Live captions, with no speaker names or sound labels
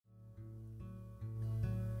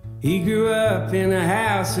He grew up in a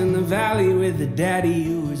house in the valley with a daddy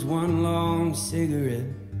who was one long cigarette.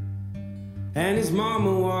 And his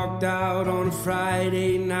mama walked out on a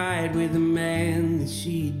Friday night with a man that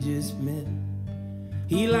she'd just met.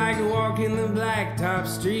 He liked walking the blacktop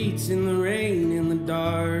streets in the rain, in the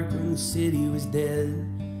dark, when the city was dead.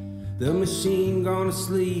 The machine gone to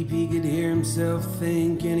sleep, he could hear himself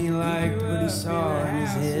think, and he liked what he saw in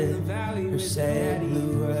his head, her sad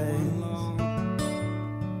blue eyes.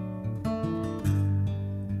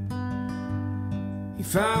 He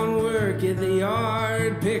found work at the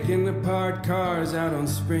yard, picking apart cars out on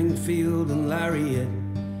Springfield and Lariat.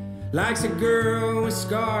 Likes a girl with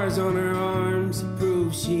scars on her arms to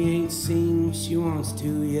prove she ain't seen what she wants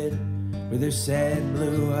to yet, with her sad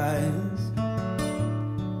blue eyes.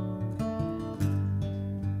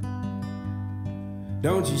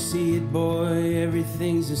 Don't you see it, boy?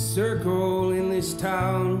 Everything's a circle in this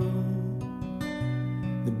town.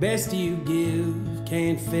 The best you give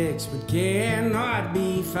can't fix what cannot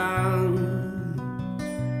be found.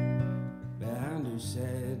 Behind her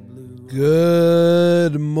sad blue.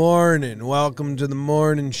 Good morning. Welcome to the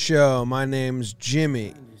morning show. My name's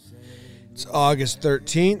Jimmy. It's August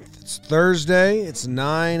 13th. It's Thursday. It's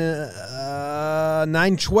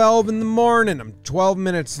 9:12 in the morning. I'm 12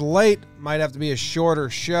 minutes late. Might have to be a shorter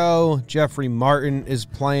show. Jeffrey Martin is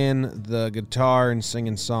playing the guitar and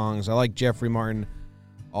singing songs. I like Jeffrey Martin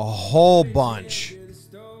a whole bunch.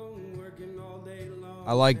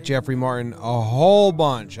 I don't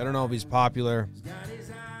know if he's popular.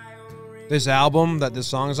 This album that this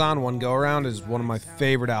song's on, One Go Around, is one of my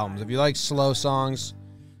favorite albums. If you like slow songs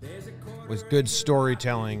with good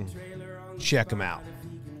storytelling, check him out.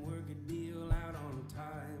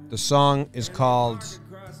 The song is called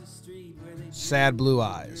Sad Blue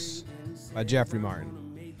Eyes by Jeffrey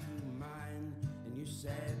Martin.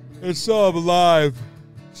 I saw him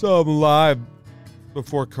live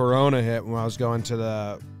before Corona hit when I was going to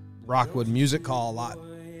the Rockwood Music Hall a lot.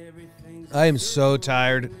 I am so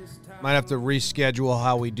tired. Might have to reschedule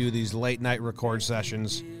how we do these late night record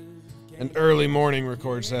sessions and early morning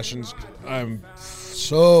record sessions. I'm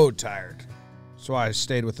so tired. That's why I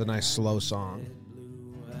stayed with a nice slow song.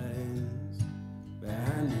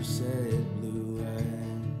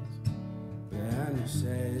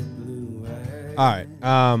 All right,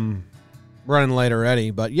 running late already,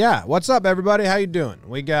 but yeah, what's up, everybody? How you doing?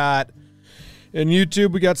 We got in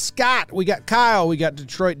YouTube, we got Scott, we got Kyle, we got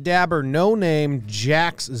Detroit Dabber, No Name,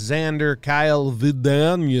 Jax, Xander, Kyle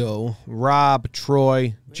Vidano, Rob,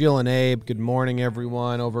 Troy, Jill, and Abe. Good morning,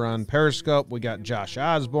 everyone. Over on Periscope, we got Josh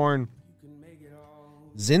Osborne,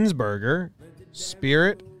 Zinsberger,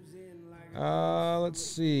 Spirit. Let's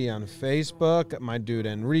see, on Facebook, my dude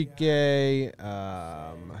Enrique,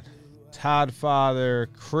 Todd Father,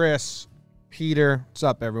 Chris, Peter. What's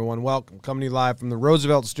up, everyone? Welcome. Coming to you live from the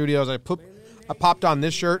Roosevelt Studios. I popped on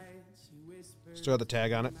this shirt. Still have the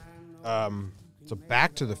tag on it. It's a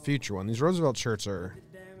Back to the Future one. These Roosevelt shirts are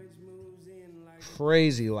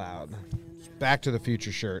crazy loud. It's Back to the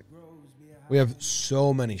Future shirt. We have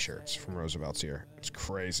so many shirts from Roosevelt's here. It's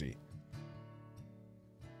crazy.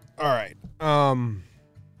 All right.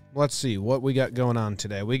 Let's see what we got going on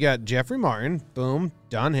today. We got Jeffrey Martin. Boom.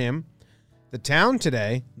 Done him. The town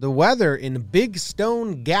today, the weather in Big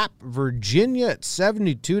Stone Gap, Virginia at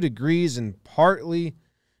 72 degrees and partly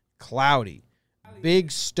cloudy.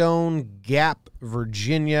 Big Stone Gap,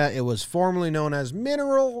 Virginia. It was formerly known as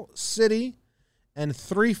Mineral City and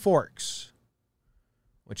Three Forks,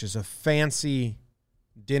 which is a fancy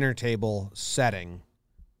dinner table setting.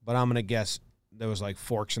 But I'm going to guess there was like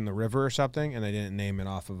forks in the river or something, and they didn't name it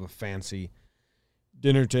off of a fancy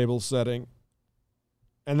dinner table setting.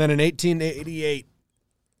 And then in 1888,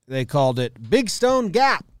 they called it Big Stone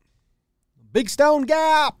Gap. Big Stone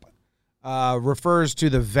Gap refers to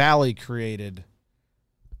the valley created.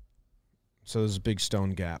 So this is Big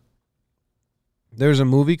Stone Gap. There's a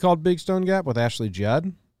movie called Big Stone Gap with Ashley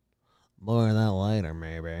Judd. More of that later,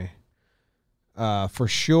 maybe. For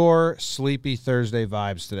sure, sleepy Thursday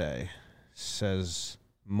vibes today, says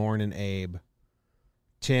Morning Abe.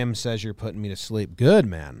 Tim says you're putting me to sleep. Good,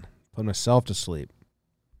 man. Put myself to sleep.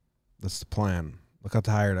 That's the plan. Look how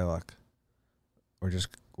tired I look.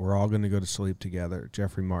 We're all going to go to sleep together.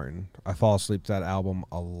 Jeffrey Martin. I fall asleep to that album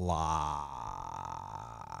a lot.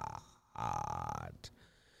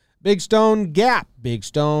 Big Stone Gap. Big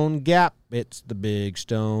Stone Gap. It's the Big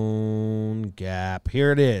Stone Gap.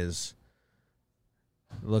 Here it is.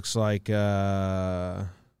 It looks like, I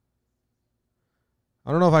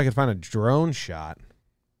don't know if I can find a drone shot.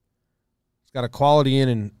 It's got a Quality Inn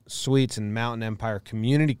and Suites in Mountain Empire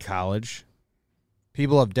Community College.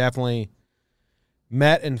 People have definitely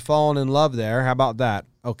met and fallen in love there. How about that?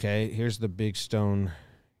 Okay, here's the Big Stone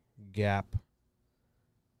Gap.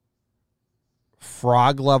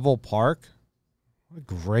 Frog Level Park. What a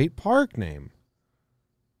great park name.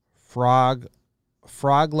 Frog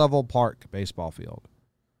Level Park baseball field.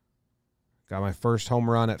 Got my first home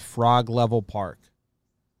run at Frog Level Park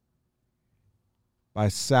by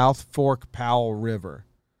South Fork Powell River.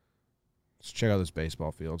 Let's check out this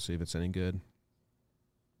baseball field, see if it's any good.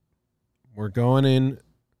 We're going in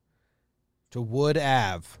to Wood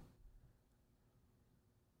Ave.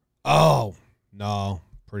 Oh, no.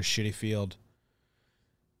 Pretty shitty field.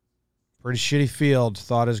 Pretty shitty field.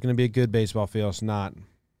 Thought it was going to be a good baseball field. It's not.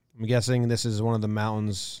 I'm guessing this is one of the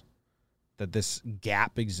mountains that this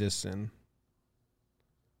gap exists in.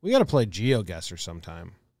 We got to play GeoGuessr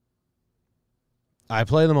sometime. I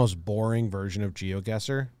play the most boring version of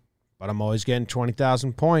GeoGuessr, but I'm always getting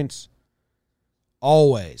 20,000 points.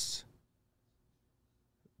 Always.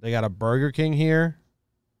 They got a Burger King here.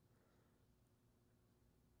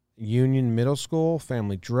 Union Middle School,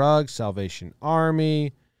 Family Drug, Salvation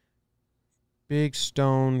Army, Big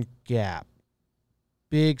Stone Gap.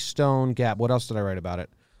 Big Stone Gap. What else did I write about it?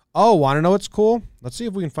 Oh, want to know what's cool? Let's see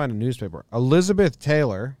if we can find a newspaper. Elizabeth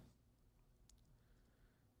Taylor,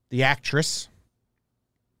 the actress,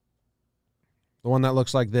 the one that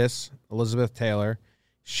looks like this, Elizabeth Taylor,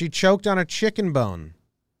 she choked on a chicken bone.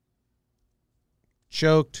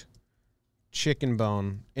 Choked chicken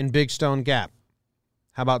bone in Big Stone Gap.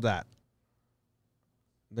 How about that?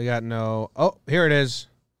 They got no... Oh, here it is.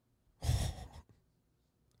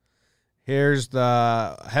 Here's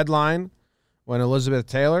the headline. When Elizabeth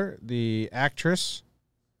Taylor, the actress,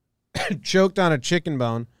 choked on a chicken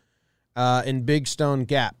bone in Big Stone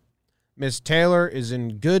Gap. Miss Taylor is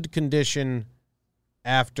in good condition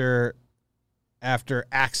after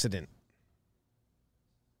accident.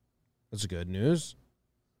 That's good news.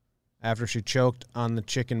 After she choked on the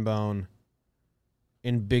chicken bone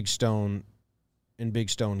in Big Stone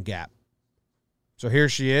Gap. So here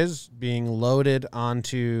she is being loaded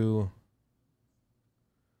onto...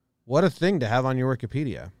 What a thing to have on your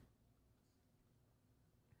Wikipedia.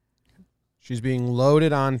 She's being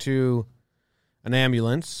loaded onto an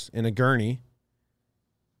ambulance in a gurney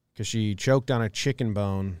because she choked on a chicken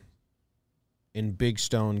bone in Big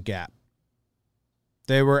Stone Gap.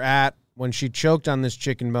 When she choked on this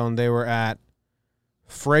chicken bone, they were at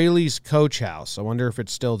Fraley's Coach House. I wonder if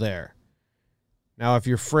it's still there. Now, if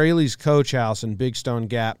you're Fraley's Coach House in Big Stone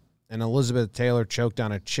Gap and Elizabeth Taylor choked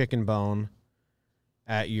on a chicken bone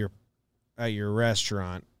at your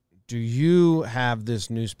restaurant, do you have this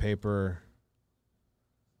newspaper,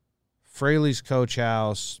 Fraley's Coach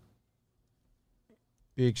House,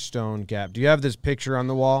 Big Stone Gap? Do you have this picture on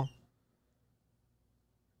the wall?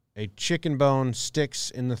 A chicken bone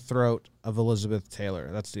sticks in the throat of Elizabeth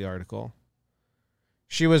Taylor. That's the article.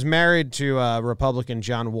 She was married to Republican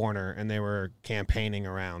John Warner, and they were campaigning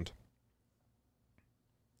around.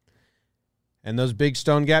 And those Big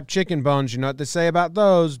Stone Gap chicken bones, you know what they say about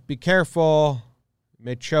those? Be careful. You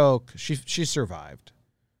may choke. She survived.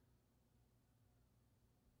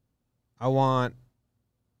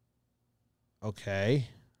 Okay.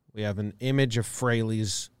 We have an image of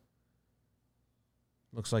Fraley's.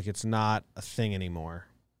 Looks like it's not a thing anymore.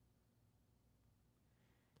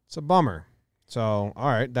 It's a bummer. So, all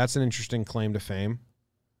right, that's an interesting claim to fame.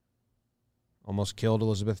 Almost killed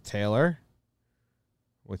Elizabeth Taylor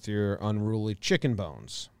with your unruly chicken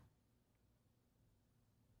bones.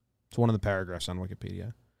 It's one of the paragraphs on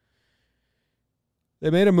Wikipedia. They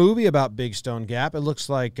made a movie about Big Stone Gap. It looks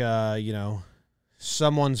like,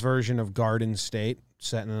 someone's version of Garden State,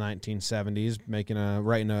 set in the 1970s,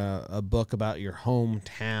 writing a book about your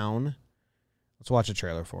hometown. Let's watch a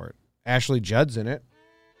trailer for it. Ashley Judd's in it.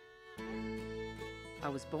 I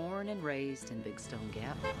was born and raised in Big Stone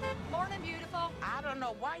Gap. Morning, beautiful. I don't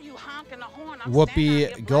know why you honking the horn.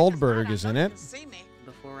 Whoopi Goldberg is in it.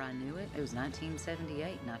 Before I knew it, it was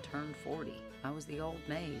 1978, and I turned 40. I was the old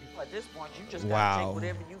maid. At this point, you just Wow. gotta take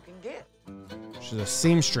whatever you can get. She's a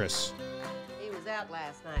seamstress. He was out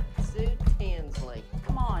last night. Sue Tinsley.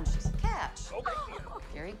 Come on, she's a catch.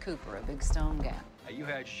 Gary Cooper of Big Stone Gap. You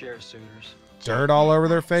had share suitors. Dirt all over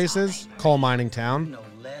their faces. Coal mining town. Know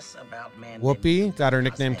less about man than Whoopi got her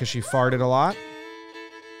nickname because she farted a lot.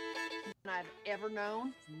 I've ever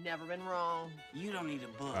known. Never been wrong. you don't need a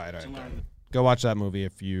book All right. to learn. Go watch that movie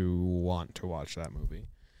if you want to watch that movie.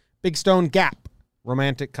 Big Stone Gap,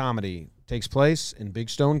 romantic comedy, takes place in Big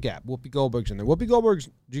Stone Gap. Whoopi Goldberg's in there. Whoopi Goldberg's,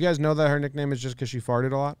 do you guys know that her nickname is just because she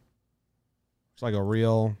farted a lot? It's like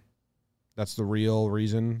that's the real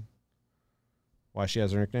reason why she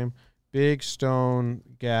has her nickname. Big Stone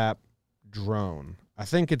Gap drone. I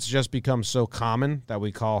think it's just become so common that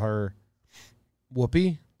we call her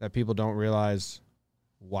Whoopi that people don't realize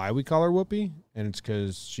why we call her Whoopi, and it's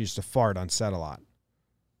because she used to fart on set a lot.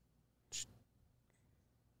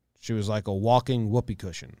 She was like a walking whoopee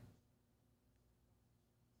cushion.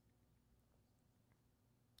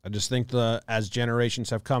 I just think as generations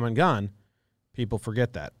have come and gone, people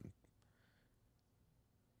forget that.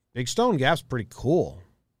 Big Stone Gap's pretty cool.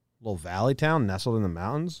 Little valley town nestled in the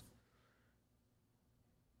mountains.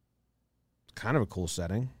 It's kind of a cool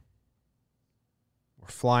setting. We're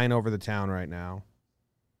flying over the town right now.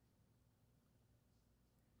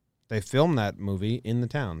 They filmed that movie in the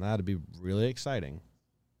town. That'd be really exciting.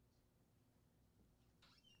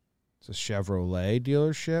 It's a Chevrolet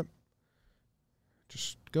dealership.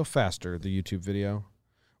 Just go faster, the YouTube video.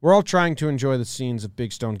 We're all trying to enjoy the scenes of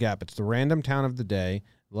Big Stone Gap. It's the random town of the day.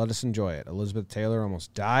 Let us enjoy it. Elizabeth Taylor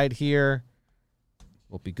almost died here.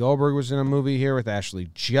 Whoopi Goldberg was in a movie here with Ashley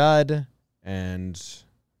Judd and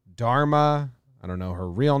Dharma. I don't know her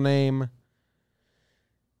real name.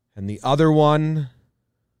 And the other one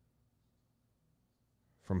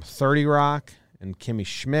from 30 Rock and Kimmy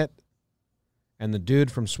Schmidt. And the dude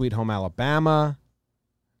from Sweet Home Alabama,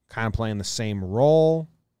 kind of playing the same role.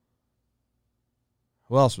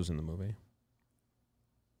 Who else was in the movie?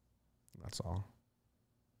 That's all.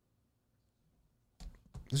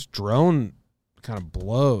 This drone kind of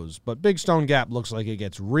blows, but Big Stone Gap looks like it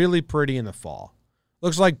gets really pretty in the fall.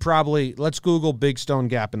 Looks like probably, let's Google Big Stone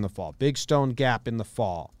Gap in the fall. Big Stone Gap in the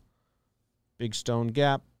fall. Big Stone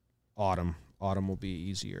Gap, autumn. Autumn will be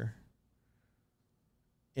easier.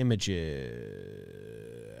 Images.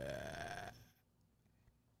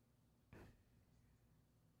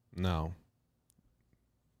 No.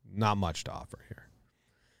 Not much to offer here.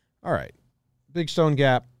 All right. Big Stone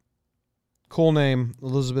Gap. Cool name.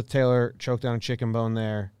 Elizabeth Taylor choked down a chicken bone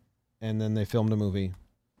there. And then they filmed a movie.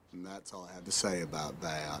 And that's all I have to say about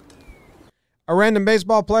that. Our random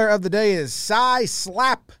baseball player of the day is Cy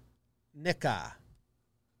Slapnicka.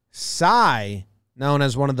 Cy, known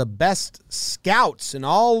as one of the best scouts in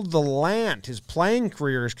all the land. His playing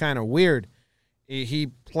career is kind of weird. He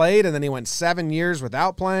played, and then he went 7 years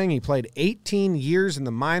without playing. He played 18 years in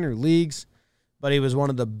the minor leagues, but he was one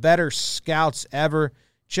of the better scouts ever.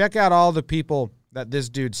 Check out all the people that this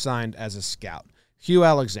dude signed as a scout. Hugh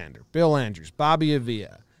Alexander, Bill Andrews, Bobby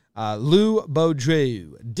Avila, Lou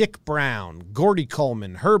Boudreau, Dick Brown, Gordy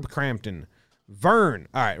Coleman, Herb Crampton, Vern.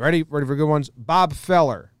 All right, ready for good ones? Bob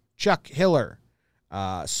Feller, Chuck Hiller,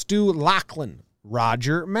 Stu Laughlin,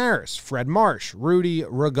 Roger Maris, Fred Marsh, Rudy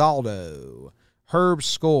Regaldo, Herb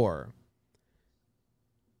Score.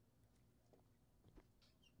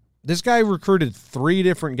 This guy recruited 3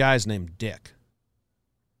 different guys named Dick.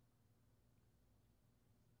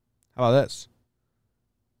 How about this?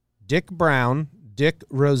 Dick Brown, Dick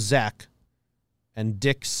Rozek, and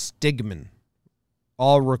Dick Stigman.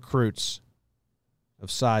 All recruits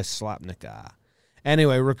of Cy Slapnicka.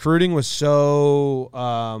 Anyway, recruiting was so...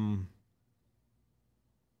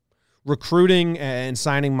 recruiting and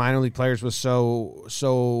signing minor league players was so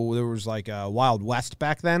there was like a Wild West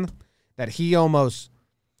back then that he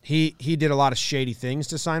did a lot of shady things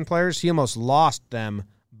to sign players. He almost lost them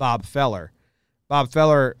Bob Feller. Bob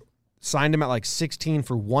Feller signed him at like 16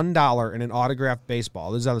 for $1 in an autographed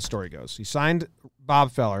baseball. This is how the story goes. He signed Bob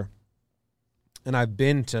Feller, and I've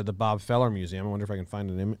been to the Bob Feller Museum. I wonder if I can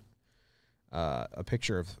find a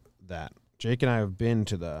picture of that. Jake and I have been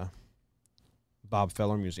to the Bob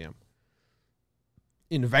Feller Museum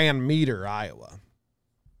in Van Meter, Iowa.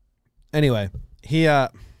 Anyway, what are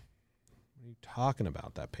you talking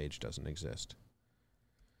about? That page doesn't exist.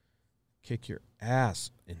 Kick your ass,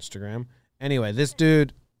 Instagram. Anyway, this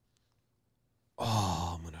dude...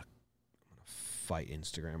 Oh, I'm gonna fight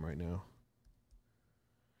Instagram right now.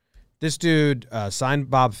 This dude signed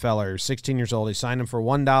Bob Feller, 16 years old. He signed him for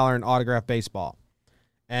 $1 in autographed baseball.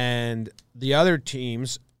 And the other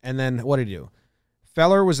teams, and then what did he do?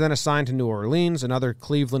 Feller was then assigned to New Orleans, another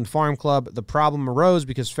Cleveland farm club. The problem arose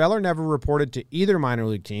because Feller never reported to either minor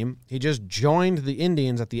league team. He just joined the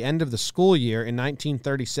Indians at the end of the school year in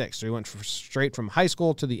 1936. So he went straight from high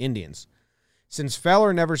school to the Indians. Since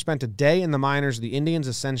Feller never spent a day in the minors, the Indians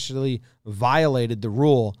essentially violated the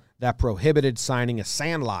rule that prohibited signing a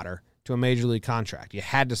sandlotter to a major league contract. You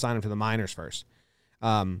had to sign him to the minors first.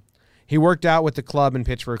 He worked out with the club and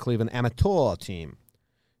pitched for a Cleveland amateur team.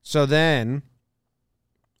 So then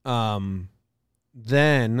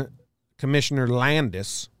Commissioner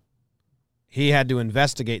Landis, he had to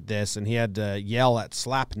investigate this, and he had to yell at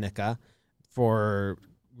Slapnicka for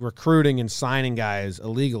recruiting and signing guys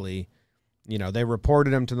illegally. You know, they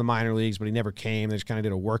reported him to the minor leagues, but he never came. They just kind of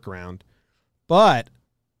did a workaround.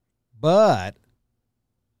 But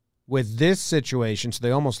with this situation, so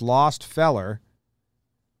they almost lost Feller,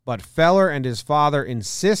 but Feller and his father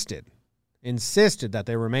insisted that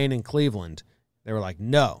they remain in Cleveland. They were like,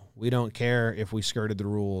 no, we don't care if we skirted the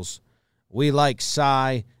rules. We like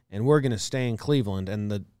Cy, and we're going to stay in Cleveland. And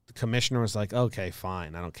the commissioner was like, okay,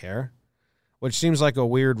 fine, I don't care. Which seems like a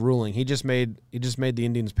weird ruling. He just made the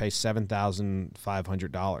Indians pay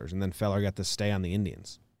 $7,500, and then Feller got to stay on the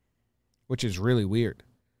Indians, which is really weird.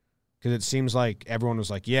 Because it seems like everyone was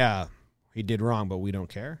like, yeah, he did wrong, but we don't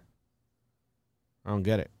care. I don't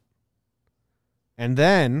get it. And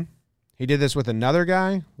then he did this with another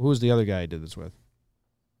guy. Who was the other guy he did this with?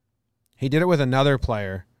 He did it with another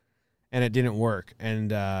player, and it didn't work.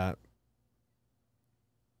 And,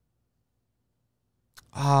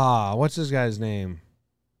 what's this guy's name?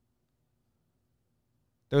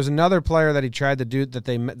 There was another player that he tried to do that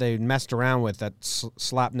they messed around with, that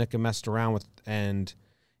Slapnicka messed around with, and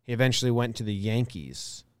he eventually went to the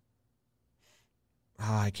Yankees.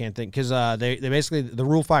 I can't think, because they basically, the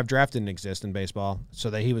Rule 5 draft didn't exist in baseball, so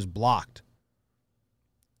that he was blocked.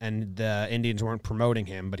 And the Indians weren't promoting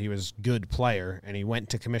him, but he was a good player, and he went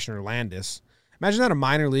to Commissioner Landis. Imagine that, a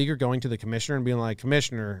minor leaguer going to the commissioner and being like,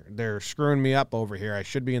 Commissioner, they're screwing me up over here. I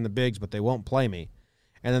should be in the bigs, but they won't play me.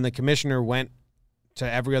 And then the commissioner went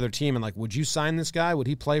to every other team and like, would you sign this guy? Would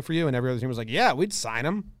he play for you? And every other team was like, yeah, we'd sign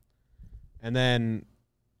him. And then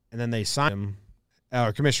they signed him.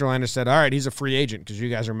 Commissioner Landis said, all right, he's a free agent because you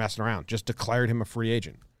guys are messing around. Just declared him a free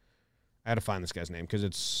agent. I had to find this guy's name because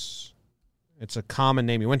it's a common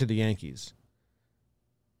name. He went to the Yankees.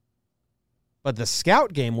 But the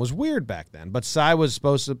scout game was weird back then. But Cy was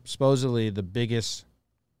supposedly the biggest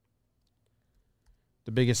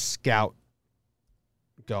scout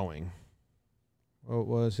going. What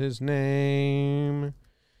was his name?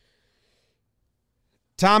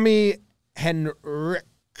 Tommy Henrik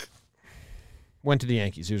went to the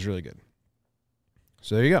Yankees. He was really good.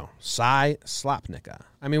 So there you go. Cy Slapnicka.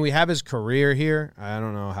 I mean, we have his career here. I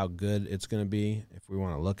don't know how good it's going to be, if we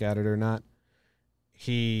want to look at it or not.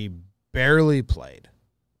 He barely played.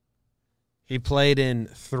 He played in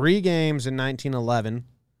 3 games in 1911.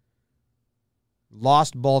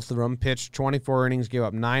 Lost both of them. Pitched 24 innings, gave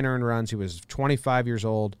up 9 earned runs. He was 25 years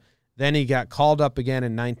old. Then he got called up again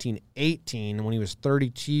in 1918 when he was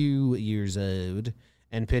 32 years old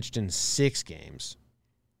and pitched in 6 games.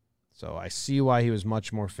 So I see why he was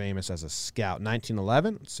much more famous as a scout.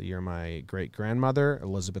 1911, it's the year my great-grandmother,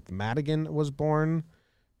 Elizabeth Madigan, was born.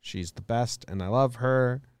 She's the best, and I love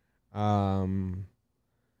her.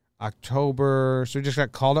 October, so he just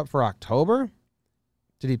got called up for October?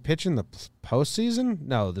 Did he pitch in the postseason?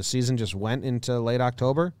 No, the season just went into late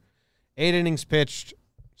October. 8 innings pitched,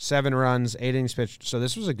 7 runs, 8 innings pitched. So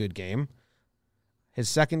this was a good game. His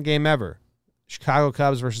second game ever. Chicago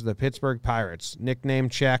Cubs versus the Pittsburgh Pirates. Nickname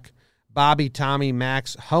check. Bobby, Tommy,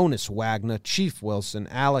 Max, Honus Wagner, Chief Wilson,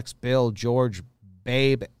 Alex, Bill, George,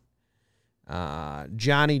 Babe,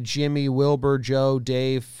 Johnny, Jimmy, Wilbur, Joe,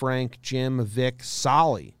 Dave, Frank, Jim, Vic,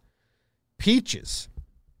 Solly. Peaches.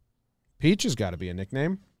 Peaches got to be a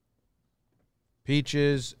nickname.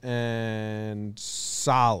 Peaches and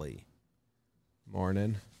Solly.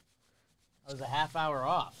 Morning. I was a half hour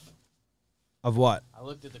off. Of what? I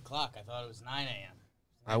looked at the clock. I thought it was 9 a.m.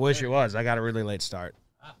 I wish it was. I got a really late start.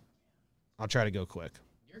 Ah. I'll try to go quick.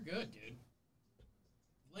 You're good, dude.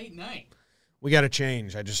 Late night. We got to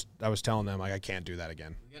change. I was telling them, like, I can't do that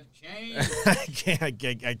again. We got to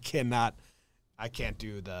change. I cannot. I can't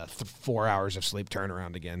do the 4 hours of sleep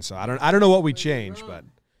turnaround again. So I don't know what we changed, but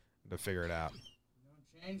to figure it out.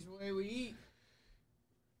 Don't change the way we eat.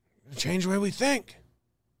 Change the way we think.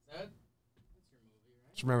 That's your movie,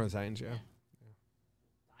 right? Just remember the Titans, yeah.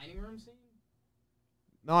 Dining room scene?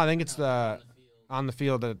 No, I think it's on the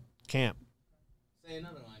field at camp. Say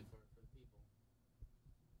another line for the people.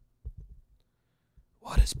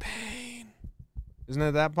 What is pain? Isn't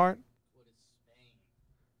it that part?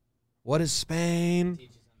 What is Spain?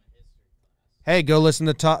 Teaches them a history class. Hey, go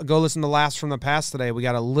listen to Laughs from the Past today. We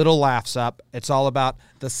got a little laughs up. It's all about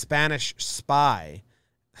the Spanish Spy.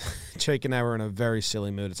 Jake and I were in a very silly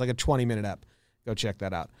mood. It's like a 20-minute ep. Go check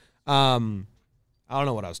that out. I don't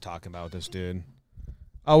know what I was talking about with this dude.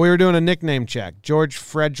 Oh, we were doing a nickname check. George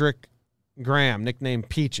Frederick Graham, nickname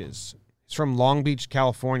Peaches. He's from Long Beach,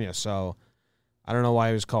 California, so I don't know why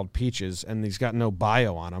he was called Peaches, and he's got no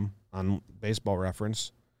bio on him on Baseball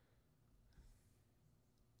Reference.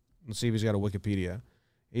 Let's see if he's got a Wikipedia.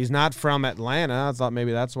 He's not from Atlanta. I thought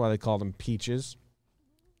maybe that's why they called him Peaches.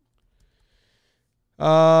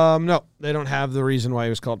 No, they don't have the reason why he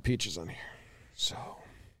was called Peaches on here. So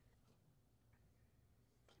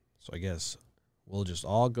I guess We'll just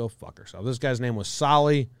all go fuck ourselves. This guy's name was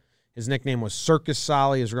Solly. His nickname was Circus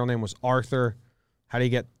Solly. His real name was Arthur. How do you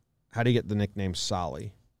get the nickname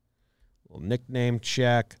Solly? Little nickname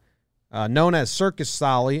check. Known as Circus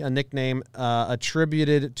Solly, a nickname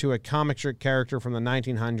attributed to a comic strip character from the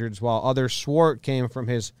 1900s, while others swore it came from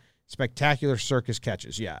his spectacular circus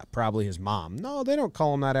catches. Yeah, probably his mom. No, they don't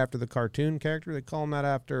call him that after the cartoon character. They call him that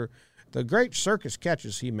after the great circus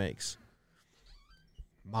catches he makes.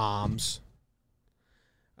 Moms.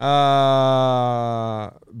 Babe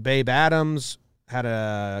Adams had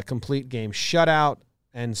a complete game shutout,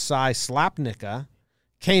 and Cy Slapnicka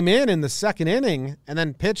came in the second inning and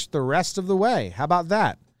then pitched the rest of the way. How about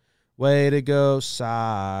that? Way to go,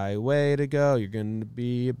 Cy. Way to go. You're going to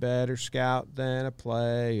be a better scout than a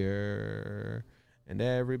player, and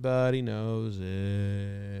everybody knows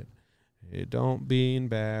it. Don't be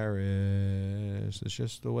embarrassed. It's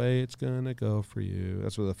just the way it's going to go for you.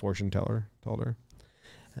 That's what the fortune teller told her.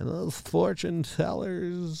 And those fortune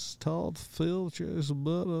tellers told Phil just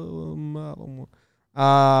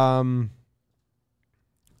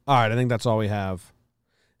all right, I think that's all we have.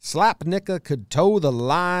 Slapnicka could toe the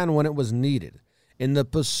line when it was needed. In the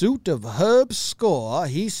pursuit of Herb's score,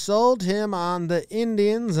 he sold him on the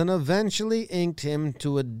Indians and eventually inked him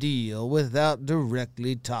to a deal without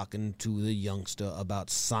directly talking to the youngster about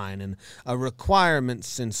signing a requirement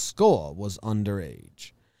since Score was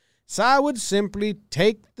underage. Cy would simply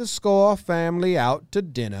take the Score family out to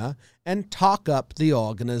dinner and talk up the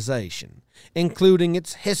organization, including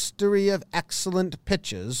its history of excellent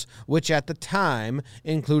pitchers, which at the time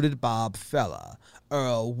included Bob Feller,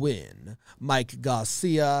 Earl Wynn, Mike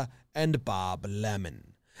Garcia, and Bob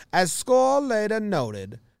Lemon. As Score later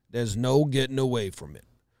noted, there's no getting away from it.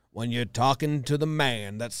 When you're talking to the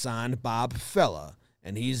man that signed Bob Feller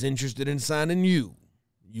and he's interested in signing you,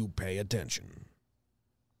 you pay attention.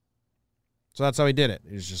 So that's how he did it.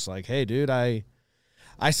 He was just like, hey, dude, I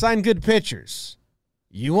sign good pitchers.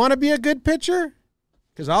 You want to be a good pitcher?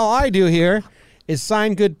 Because all I do here is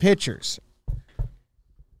sign good pitchers.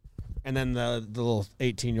 And then the little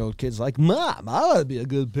 18-year-old kid's like, Mom, I want to be a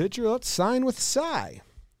good pitcher. Let's sign with Cy.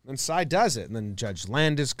 And Cy does it. And then Judge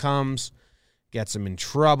Landis comes, gets him in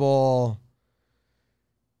trouble.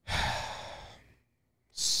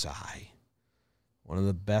 Cy, one of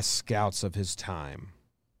the best scouts of his time.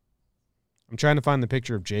 I'm trying to find the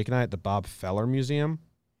picture of Jake and I at the Bob Feller Museum.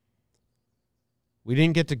 We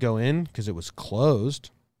didn't get to go in because it was closed.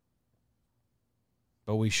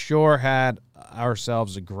 But we sure had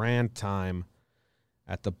ourselves a grand time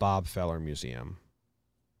at the Bob Feller Museum.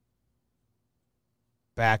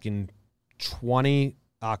 Back in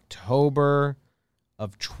October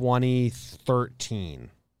of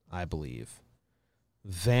 2013, I believe.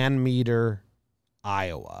 Van Meter,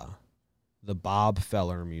 Iowa. The Bob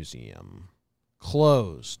Feller Museum.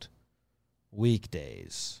 Closed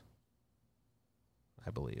weekdays, I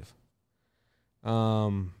believe.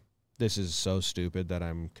 This is so stupid that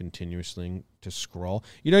I'm continuously to scroll.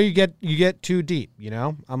 You know, you get too deep, you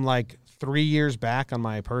know? I'm like 3 years back on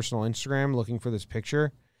my personal Instagram looking for this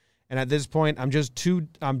picture. And at this point, I'm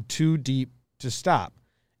too deep to stop.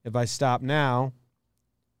 If I stop now,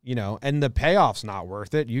 you know, and the payoff's not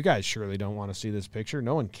worth it. You guys surely don't want to see this picture.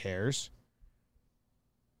 No one cares.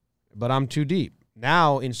 But I'm too deep.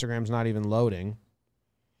 Now Instagram's not even loading.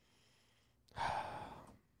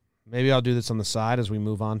 Maybe I'll do this on the side as we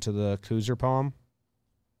move on to the Kuzer poem.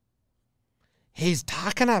 He's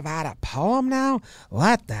talking about a poem now?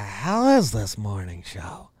 What the hell is this morning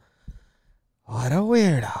show? What a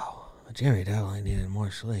weirdo. Jimmy definitely needed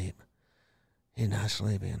more sleep. He's not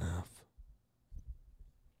sleepy enough.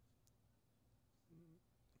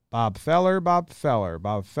 Bob Feller. Bob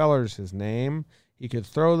Feller's his name. He could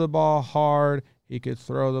throw the ball hard. He could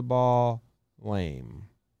throw the ball lame.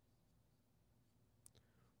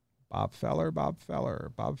 Bob Feller. Bob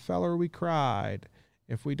Feller, we cried.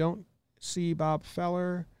 If we don't see Bob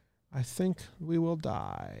Feller, I think we will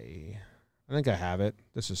die. I think I have it.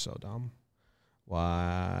 This is so dumb.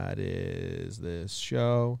 What is this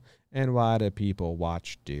show? And why do people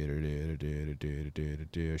watch? Should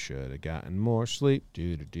have gotten more sleep.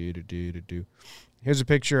 Here's a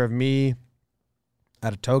picture of me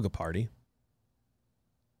at a toga party.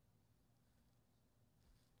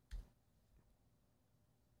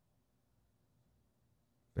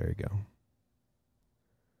 There you go.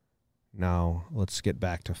 Now, let's get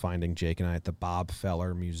back to finding Jake and I at the Bob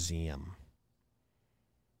Feller Museum.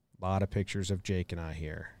 A lot of pictures of Jake and I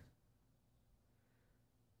here.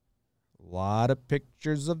 A lot of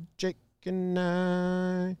pictures of Jake and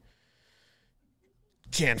I.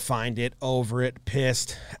 Can't find it, over it,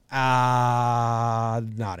 pissed. Not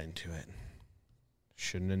into it.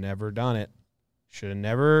 Shouldn't have never done it. Should have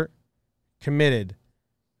never committed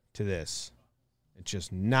to this. It's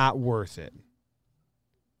just not worth it.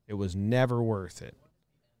 It was never worth it.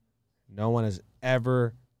 No one has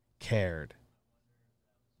ever cared.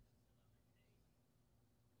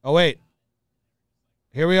 Oh, wait.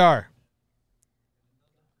 Here we are.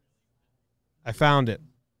 I found it.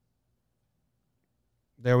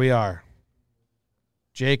 There we are.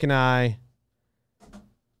 Jake and I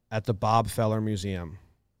at the Bob Feller Museum.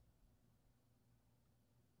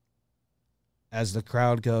 As the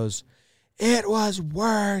crowd goes, "It was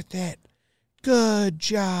worth it. Good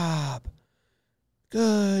job.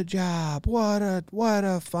 Good job. What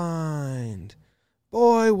a find.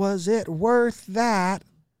 Boy, was it worth that.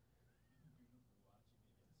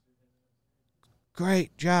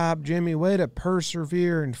 Great job, Jimmy. Way to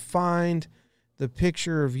persevere and find the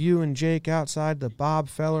picture of you and Jake outside the Bob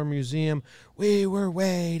Feller Museum. We were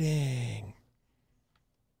waiting."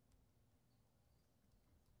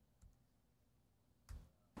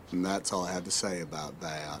 And that's all I have to say about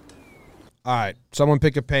that. All right, someone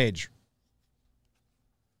pick a page.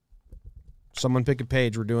 Someone pick a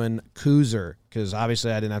page. We're doing Cooser because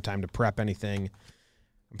obviously I didn't have time to prep anything.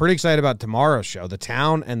 I'm pretty excited about tomorrow's show. The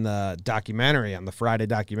Town and the documentary on the Friday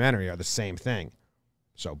documentary are the same thing.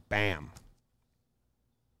 So, bam.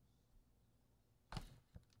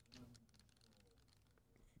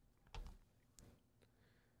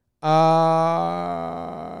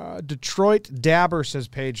 Detroit Dabber says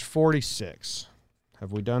page 46.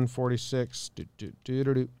 Have we done 46?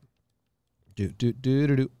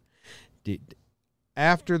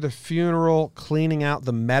 After the funeral, cleaning out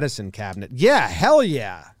the medicine cabinet. Yeah, hell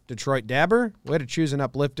yeah. Detroit Dabber, way to choose an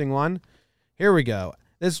uplifting one. Here we go.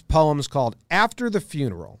 This poem's called After the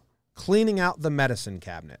Funeral, Cleaning Out the Medicine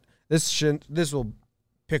Cabinet. This will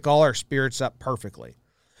pick all our spirits up perfectly.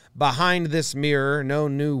 Behind this mirror, no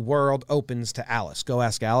new world opens to Alice. Go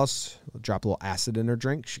ask Alice. We'll drop a little acid in her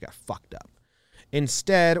drink. She got fucked up.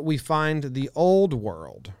 Instead, we find the old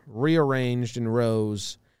world, rearranged in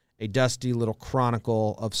rows, a dusty little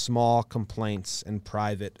chronicle of small complaints and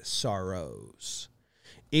private sorrows.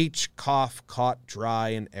 Each cough caught dry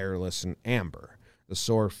and airless and amber, the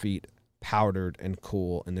sore feet powdered and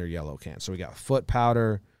cool in their yellow cans. So we got foot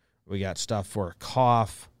powder, we got stuff for a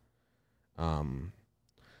cough.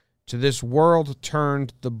 To this world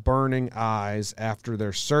turned the burning eyes after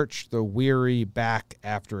their search, the weary back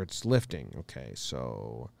after its lifting. Okay,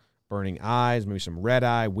 so burning eyes, maybe some red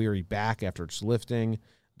eye, weary back after its lifting.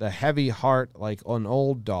 The heavy heart like an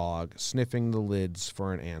old dog sniffing the lids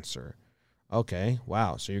for an answer. Okay,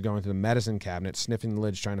 wow. So you're going through the medicine cabinet, sniffing the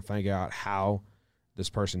lids, trying to figure out how this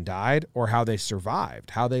person died or how they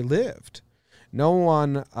survived, how they lived. No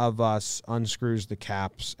one of us unscrews the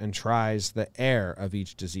caps and tries the air of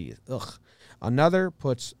each disease. Ugh. Another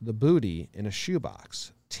puts the booty in a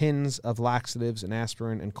shoebox, tins of laxatives and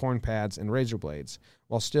aspirin and corn pads and razor blades,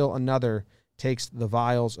 while still another takes the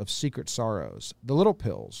vials of secret sorrows, the little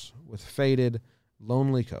pills with faded,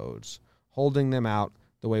 lonely codes, holding them out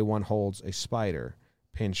the way one holds a spider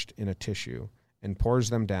pinched in a tissue, and pours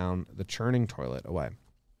them down the churning toilet away.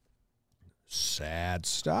 Sad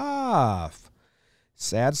stuff.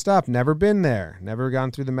 Sad stuff. Never been there. Never gone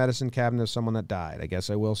through the medicine cabinet of someone that died. I guess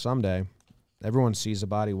I will someday. Everyone sees a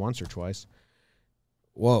body once or twice.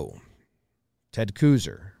 Whoa. Ted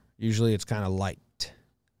Cooser. Usually it's kind of light.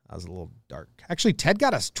 That was a little dark. Actually, Ted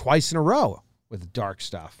got us twice in a row with dark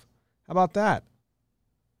stuff. How about that?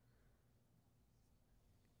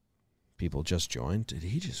 People just joined. Did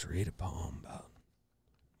he just read a poem about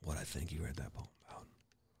what I think he read that poem about?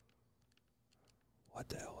 What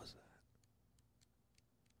the hell was that?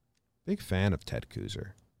 Big fan of Ted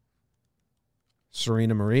Cooser.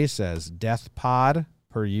 Serena Marie says, Death Pod,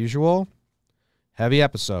 per usual. Heavy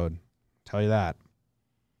episode. Tell you that.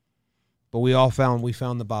 But we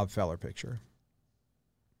found the Bob Feller picture.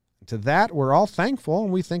 To that, we're all thankful,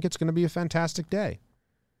 and we think it's going to be a fantastic day.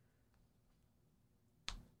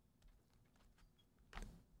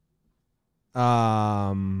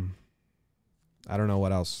 I don't know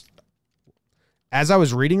what else. As I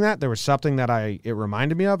was reading that, there was something that it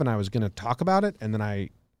reminded me of, and I was going to talk about it, and then I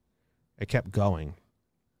kept going.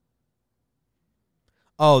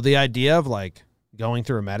 Oh, the idea of like going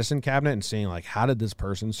through a medicine cabinet and seeing like, how did this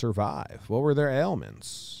person survive? What were their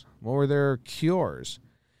ailments? What were their cures?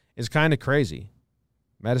 Is kind of crazy.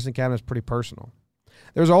 Medicine cabinet is pretty personal.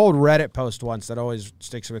 There was an old Reddit post once that always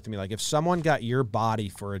sticks with me. Like, if someone got your body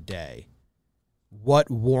for a day,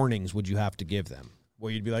 what warnings would you have to give them?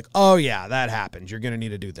 Where you'd be like, oh, yeah, that happened. You're going to need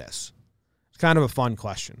to do this. It's kind of a fun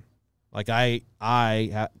question. Like I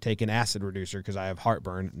take an acid reducer because I have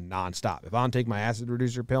heartburn nonstop. If I don't take my acid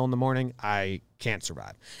reducer pill in the morning, I can't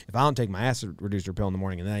survive. If I don't take my acid reducer pill in the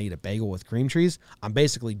morning and then I eat a bagel with cream cheese, I'm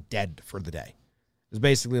basically dead for the day. It's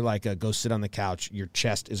basically like go sit on the couch. Your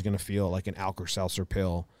chest is going to feel like an Alka-Seltzer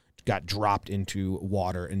pill got dropped into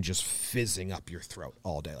water and just fizzing up your throat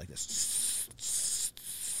all day like this.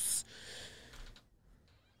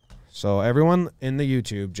 So everyone in the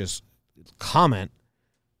YouTube, just comment,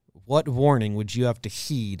 what warning would you have to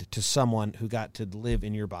heed to someone who got to live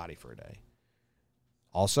in your body for a day?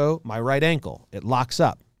 Also, my right ankle, it locks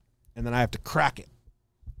up, and then I have to crack it.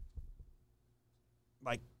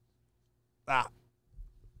 Like, Well,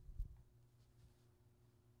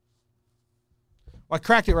 I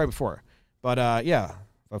cracked it right before. But, yeah,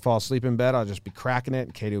 if I fall asleep in bed, I'll just be cracking it,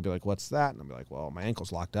 and Katie will be like, what's that? And I'll be like, well, my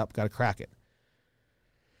ankle's locked up. Got to crack it.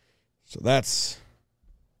 So that's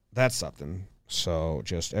something. So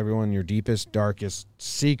just everyone, your deepest, darkest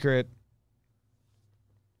secret.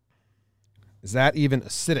 Is that even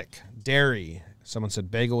acidic? Dairy. Someone said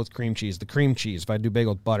bagel with cream cheese. The cream cheese. If I do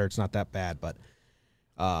bagel with butter, it's not that bad. But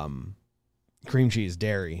cream cheese,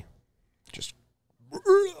 dairy, just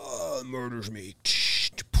murders me.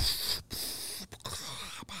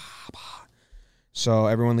 So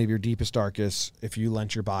everyone leave your deepest, darkest. If you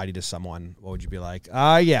lent your body to someone, what would you be like?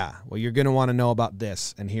 Yeah. Well, you're going to want to know about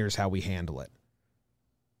this, and here's how we handle it.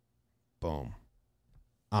 Boom.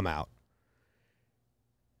 I'm out.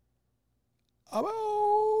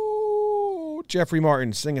 Jeffrey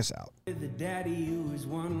Martin, sing us out. The daddy who was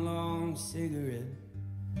one long cigarette,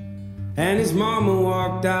 and his mama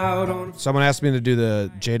walked out on. Someone asked me to do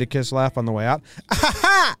the Jadakiss laugh on the way out.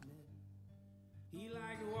 He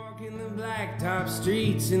liked walking the blacktop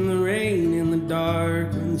streets in the rain, in the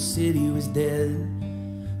dark, when the city was dead.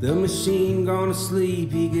 The machine gone to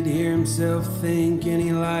sleep, he could hear himself think, and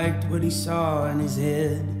he liked what he saw in his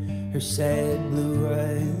head, her sad blue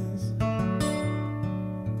eyes.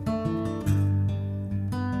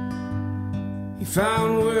 He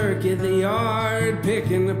found work at the yard,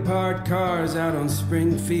 picking apart cars out on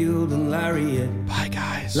Springfield and Lariat. Bye,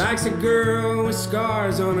 guys. Likes a girl with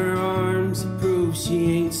scars on her arms, it proves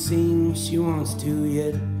she ain't seen what she wants to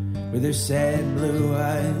yet, with her sad blue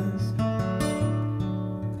eyes.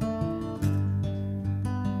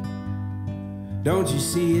 Don't you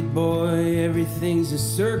see it, boy? Everything's a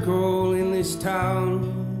circle in this town.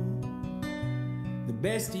 The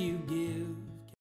best you get